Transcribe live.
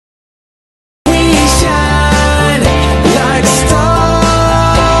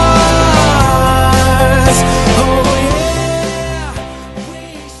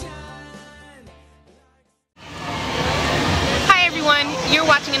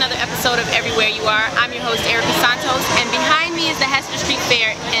another episode of Everywhere You Are. I'm your host, Erika Santos, and behind me is the Hester Street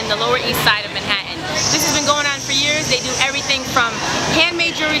Fair in the Lower East Side of Manhattan. This has been going on for years. They do everything from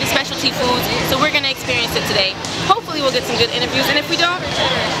handmade jewelry to specialty foods, so we're going to experience it today. Hopefully we'll get some good interviews, and if we don't,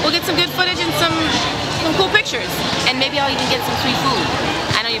 we'll get some good footage and some cool pictures. And maybe I'll even get some sweet food.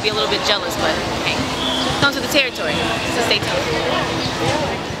 I know you'd be a little bit jealous, but hey, comes with the territory, so stay tuned.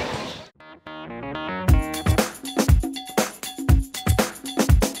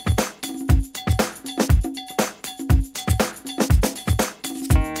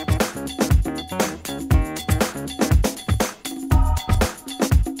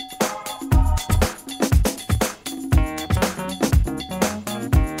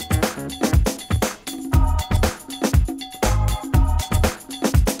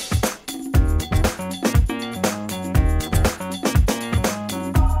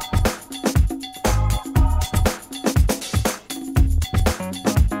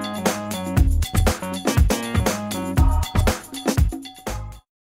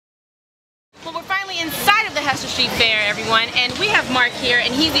 Inside of the Hester Street Fair, everyone, and we have Mark here,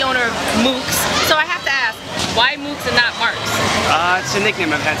 and he's the owner of Mooks. So I have to ask, why Mooks and not Marks? It's a nickname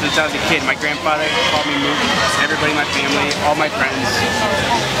I've had since I was a kid. My grandfather called me Mook. Everybody in my family, all my friends,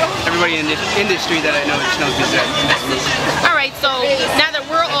 everybody in the industry that I know just knows me as Mook. Alright, so now that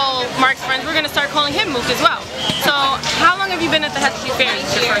we're all Mark's friends, we're going to start calling him Mook as well. So how long have you been at the Hester Street Fair? Is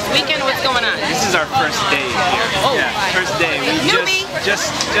your first weekend? What's going on? This is our first day here. Oh, yeah, first day. We just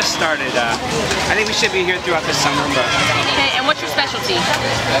started. I think we should be here throughout the summer, but... Okay, and what's your specialty?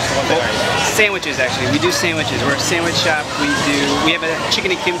 Sandwiches, actually. We do sandwiches. We're a sandwich shop. We have a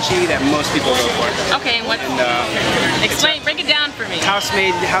chicken and kimchi that most people go for. Okay, and what? Break it down for me.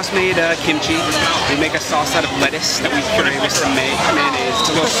 House-made kimchi. We make a sauce out of lettuce that we puree with some mayonnaise.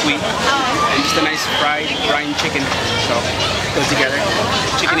 It's a little sweet. And just a nice fried brine chicken. So, goes together.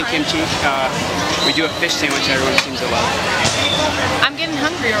 Chicken and kimchi. We do a fish sandwich that everyone seems to love. I'm getting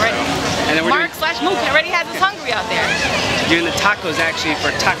hungry already. And then Mark/Mook already has us hungry out there. Doing the tacos actually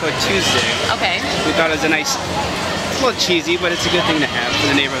for Taco Tuesday. Okay. We thought it was a nice, it's a little cheesy, but it's a good thing to have for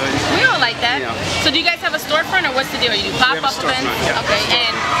the neighborhood. We all like that. You know. So do you guys have a storefront, or what's the deal? You do pop-up events? Yeah. Okay,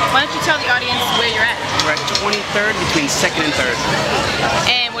 and why don't you tell the audience where you're at? We're at 23rd between 2nd and 3rd.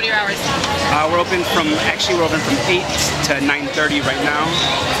 And what are your hours? We're open from 8 to 9:30 right now.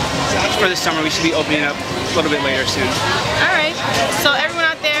 For the summer, we should be opening up a little bit later soon. Alright, so everyone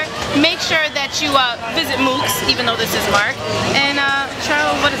out there, make sure that you visit Mooks, even though this is Mark, and try,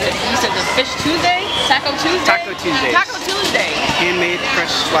 what is it? You said the Fish Tuesday? Taco Tuesday? Taco Tuesday. Taco Tuesday. Handmade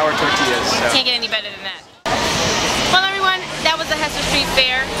fresh flour tortillas. So. Can't get any better than that. Well, everyone, that was the Hester Street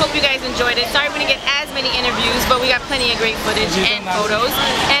Fair. Hope you guys enjoyed it. Sorry we didn't get as many interviews, but we got plenty of great footage and photos.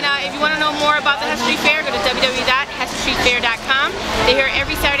 And if you want to know more about the Hester Street Fair, go to www.hesterstreetfair.com. They're here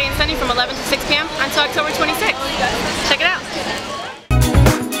every Saturday and Sunday from 11 to 6 p.m. until October 26th. Check it out.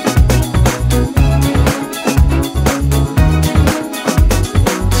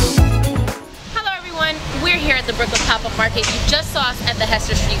 The Brooklyn Pop-Up Market. You just saw us at the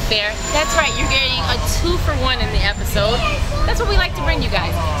Hester Street Fair. That's right, you're getting a 2-for-1 in the episode. That's what we like to bring you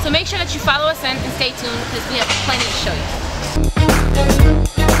guys. So make sure that you follow us in and stay tuned because we have plenty to show you.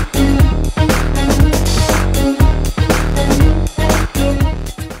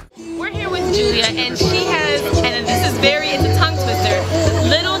 We're here with Julia, and she has, and this is it's a tongue twister,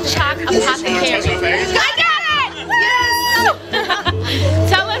 Little Chalk Apothecary. I got it! Yes!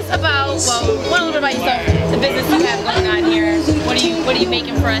 Tell us about, well, a little bit about yourself, the business you have going on here. What are you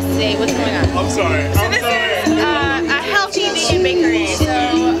making for us today? What's going on? I'm sorry. So this is a healthy vegan bakery. So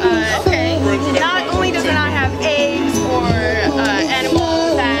not only does it not have eggs or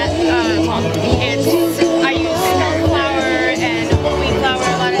animal fat, I use flour and whole wheat flour,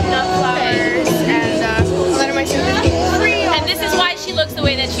 a lot of nut flours, and a lot of my stuff is free. And this is why she looks the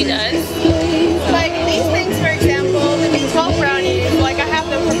way that she does. Like these things, for example, the B12 brownies, like I have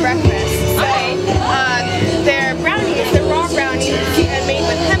them for breakfast. So they're brownies, they're raw brownies, and made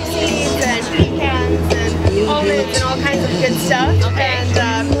with hemp seeds and pecans and almonds and all kinds of good stuff. Okay.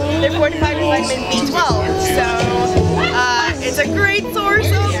 And they're fortified with vitamin B12, so it's a great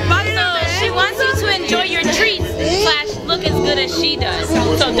source of vitamin. So she wants you to enjoy your treats / look as good as she does.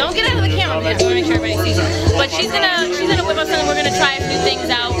 So don't get out of the camera because we want to make sure everybody sees her. But she's gonna whip us and we're gonna try a few things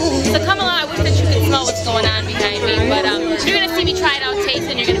out. So come along. I wish that you could smell what's going on behind me. But you're gonna see me try it out, taste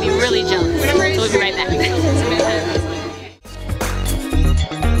it, and you're gonna be really jealous. So we'll be right back.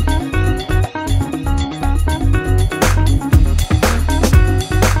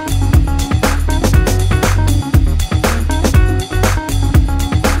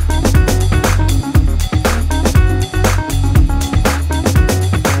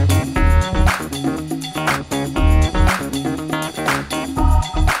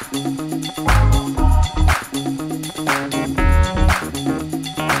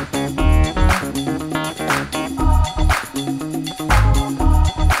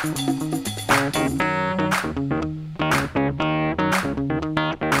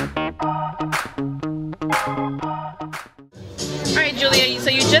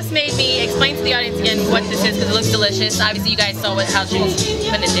 audience again what this is because it looks delicious. Obviously, you guys saw how she was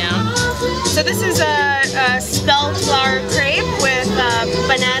putting it down. So this is a spelt flour crepe with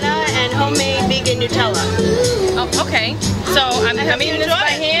banana and homemade vegan Nutella. Oh, okay. So I'm eating this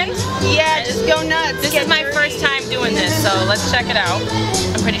by hand? Yeah, just go nuts. This is my first time doing this, so let's check it out.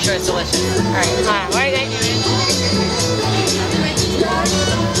 I'm pretty sure it's delicious. All right.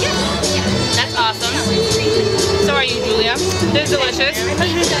 That's awesome. So are you, Julia? This is delicious.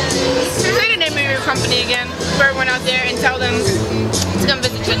 Say the name of your company again for everyone out there and tell them to come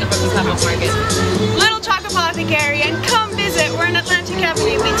visit you in the Brooklyn Public Market. Little Chocolate Apothecary, and come visit. We're in Atlantic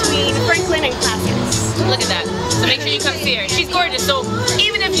Avenue between Franklin and Classics. Look at that. So make sure you come see her. She's gorgeous, so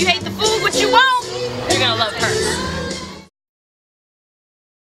even if you hate the food, which you won't, you're gonna love her.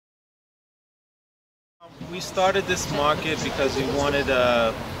 We started this market because we wanted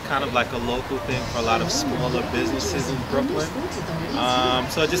kind of like a local thing for a lot of smaller businesses in Brooklyn.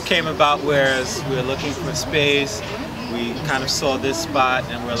 So it just came about whereas we were looking for space. We kind of saw this spot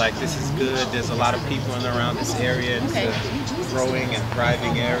and we're like, this is good. There's a lot of people in and around this area. It's a growing and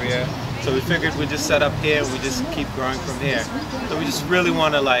thriving area. So we figured we'd just set up here and we just keep growing from here. So we just really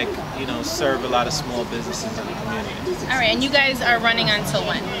want to, like, you know, serve a lot of small businesses in the community. All right, and you guys are running until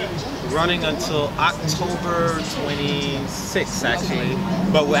when? Running until October 26th, actually.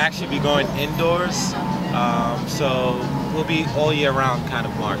 But we'll actually be going indoors. So we'll be all year round kind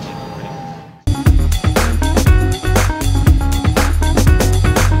of market.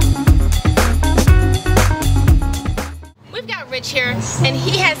 Here, and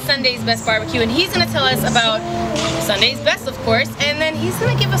he has Sunday's Best Barbecue, and he's going to tell us about Sunday's Best, of course, and then he's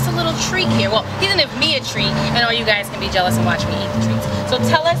going to give us a little treat here. Well, he's going to give me a treat, and all you guys can be jealous and watch me eat the treats. So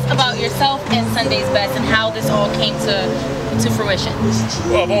tell us about yourself and Sunday's Best and how this all came to fruition.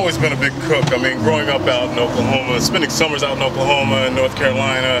 Well, I've always been a big cook. I mean, growing up out in Oklahoma, spending summers out in Oklahoma, North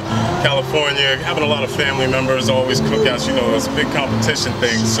Carolina, California, having a lot of family members, always cookouts, you know, it's a big competition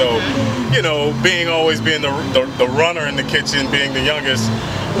thing. So, you know, always being the runner in the kitchen, being the youngest,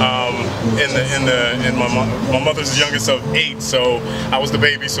 my mother's the youngest of 8, so I was the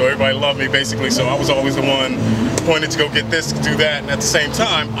baby, so everybody loved me basically. So I was always the one pointed to go get this, do that, and at the same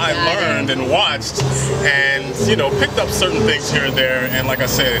time, I learned and watched, and you know, picked up certain things here and there. And like I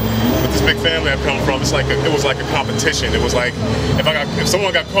said, with this big family I've come from, it was like a competition. It was like if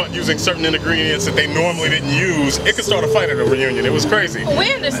someone got caught using certain ingredients that they normally didn't use, it could start a fight at a reunion. It was crazy.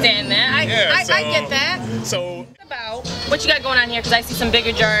 We understand that. I get that. So about what you got going on here, because I see some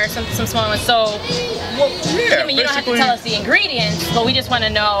bigger jars, some smaller ones. So, I mean, you don't have to tell us the ingredients, but we just want to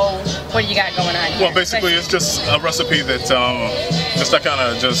know what you got going on here. Well, basically, it's just a recipe that I kind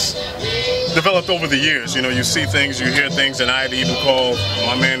of just developed over the years. You know, you see things, you hear things, and I had even called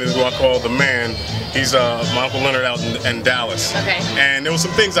my man is who I call the man. He's my Uncle Leonard out in Dallas. Okay. And there was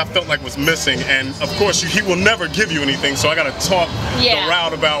some things I felt like was missing, and of course he will never give you anything, so I got to talk the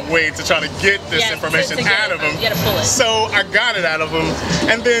roundabout way to try to get this information out of him. You gotta pull it. So I got it out of him,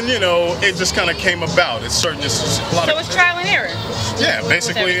 and then you know it just kind of came about. It's certain just a lot. So it's trial and error. Yeah,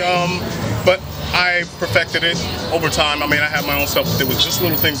 basically. But I perfected it over time. I mean, I had my own stuff, but there was just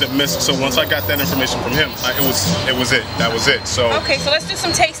little things that missed. So once I got that information from him, it was it. That was it. So okay, so let's do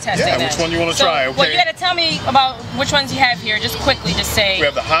some taste testing. Yeah, which one you want to try? Okay. Well, you got to tell me about which ones you have here. Just quickly, just say. We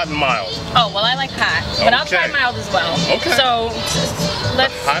have the hot and mild. Oh well, I like hot, but I'll try mild as well. Okay. So let's.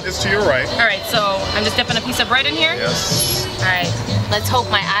 The hot is to your right. All right. So I'm just dipping a piece of bread in here. Yes. All right. Let's hope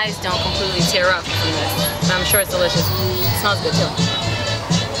my eyes don't completely tear up from this. I'm sure it's delicious. It smells good too.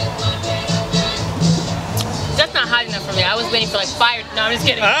 That's not hot enough for me. I was waiting for like fire. No, I'm just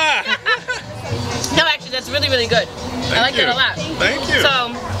kidding. No, actually, that's really, really good. I like it a lot. Thank you.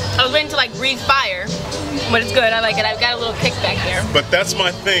 So, I was waiting to like breathe fire, but it's good. I like it. I've got a little kickback there. But that's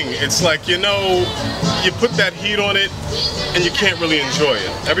my thing. It's like, you know, you put that heat on it, and you can't really enjoy it.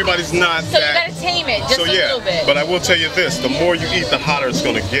 Everybody's not so you gotta tame it just a little bit. But I will tell you this, the more you eat, the hotter it's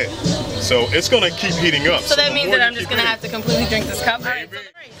gonna get. So it's gonna keep heating up. So that means that I'm just gonna have to completely drink this cup? Alright,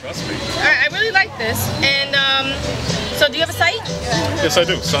 trust me. Alright, I really like this. And so do you have a site? Yes, I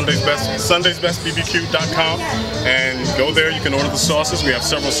do. SundaysBestBBQ.com, and go there. You can order the sauces. We have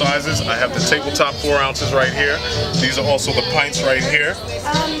several sizes. I have the tabletop 4 ounces right here. These are also the pints right here.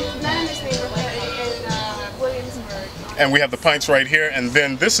 Not in this neighborhood, in Williamsburg. And we have the pints right here, and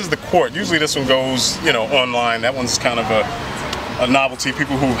then this is the quart. Usually this one goes, you know, online. That one's kind of a novelty.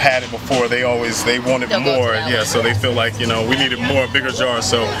 People who've had it before, they wanted more. Yeah, so they feel like, you know, we needed more, bigger jars.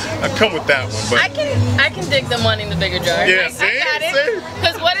 So I come with that one. But I can dig them wanting the bigger jar. Yeah, I got it.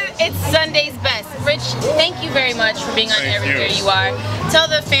 Because it's Sunday's Best. Rich, thank you very much for being on Everywhere You Are. Tell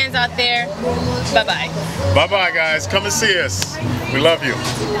the fans out there, bye-bye. Bye-bye, guys. Come and see us. We love you.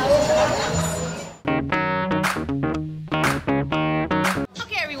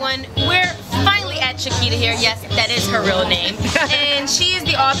 everyone, we're finally at Chiquita here. Yes, that is her real name. And she is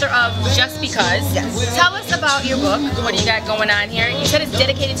the author of Just Because. Yes. Tell us about your book. What do you got going on here? You said it's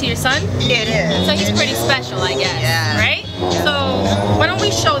dedicated to your son? It is. So he's pretty special, I guess. Yeah. Right? So why don't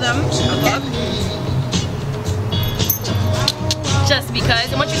we show them the book? Just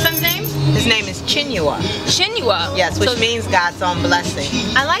Because. And what's your son's name? His name is Chinua. Chinua. Yes, which So means God's own blessing.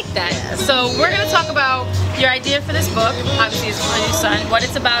 I like that. So we're going to talk about your idea for this book. Obviously, it's for your son, what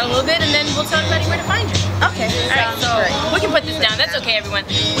it's about a little bit, and then we'll tell everybody where to find you. Okay. All right, Sounds so great. we can put this down. That's okay, everyone.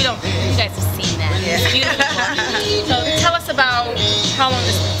 You guys have seen that. Yeah. It's beautiful. So tell us about how long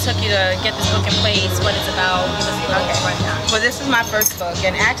this took you to get this book in place, what it's about. Give us a little rundown. Well, this is my first book,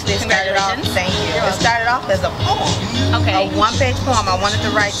 and actually it started off. Congratulations. Thank you. It started off as a poem. Okay. A one-page poem. I wanted to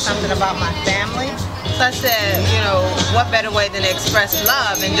write something about my family. So I said, you know, what better way than to express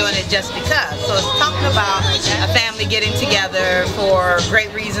love and doing it just because. So it's talking about a family getting together for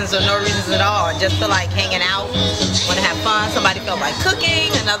great reasons or no reasons at all, just to like hanging out, want to have fun. Somebody felt like cooking.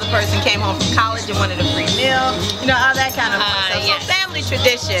 Another person came home from college and wanted a free meal. You know, all that kind of fun stuff. Yes. So family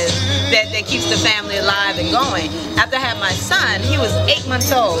traditions that keeps the family alive and going. After I had my son, he was 8 months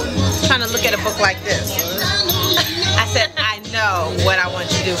old, trying to look at a book like this. I said, I know what I want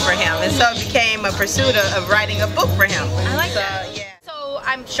to do for him. And so it became a pursuit of writing a book for him. I like that. Yeah. So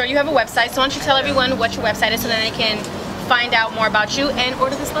I'm sure you have a website, so why don't you tell everyone what your website is so that they can find out more about you and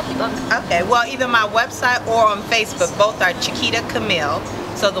order this lovely book. Okay, well, either my website or on Facebook, both are Chiquita Camille.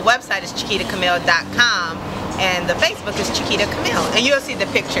 So the website is chiquitacamille.com and the Facebook is Chiquita Camille. And you'll see the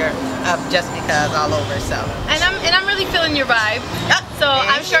picture of Just Because all over. So. And I'm really feeling your vibe. So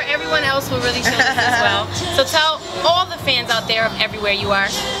I'm sure everyone else will really feel this as well. So tell all the fans out there of everywhere you are,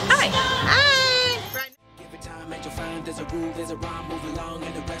 hi. Hi. Every time that you find there's a rule, there's a rhyme, move along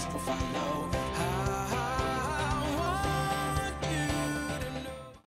and the rest will follow.